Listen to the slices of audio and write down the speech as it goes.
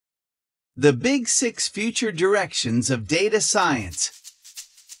The Big Six Future Directions of Data Science.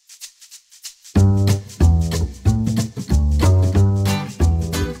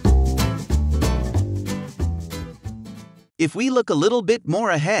 If we look a little bit more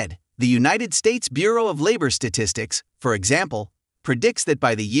ahead, the United States Bureau of Labor Statistics, for example, predicts that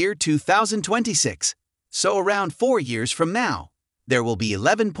by the year 2026, so around 4 years from now, there will be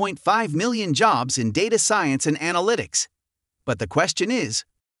 11.5 million jobs in data science and analytics. But the question is,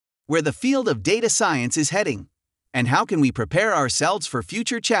 where the field of data science is heading, and how can we prepare ourselves for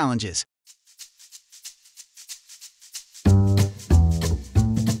future challenges?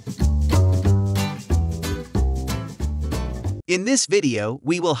 In this video,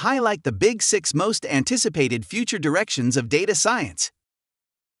 we will highlight the Big Six most anticipated future directions of data science.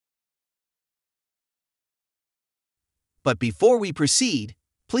 But before we proceed,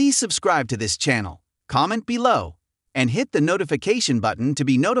 please subscribe to this channel, comment below, and hit the notification button to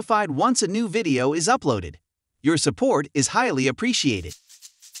be notified once a new video is uploaded. Your support is highly appreciated.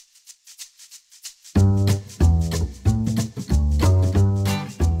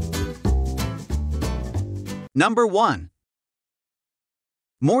 Number 1.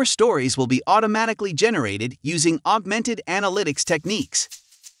 More stories will be automatically generated using augmented analytics techniques.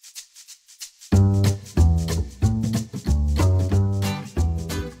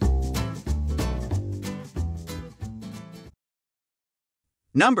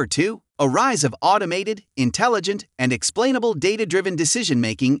 Number 2. A rise of automated, intelligent, and explainable data-driven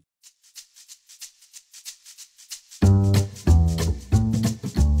decision-making.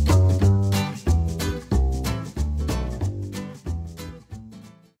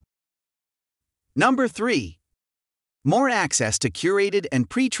 Number 3. More access to curated and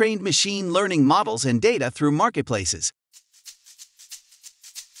pre-trained machine learning models and data through marketplaces.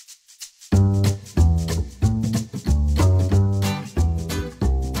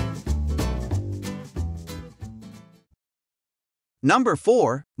 Number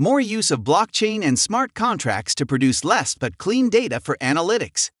 4. More use of blockchain and smart contracts to produce less but clean data for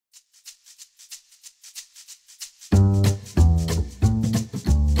analytics.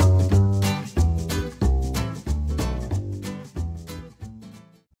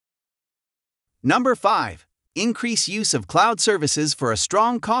 Number 5. Increase use of cloud services for a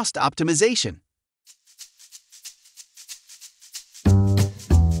strong cost optimization.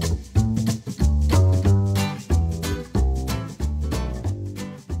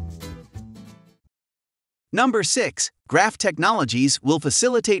 Number 6. Graph technologies will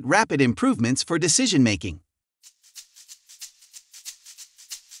facilitate rapid improvements for decision-making.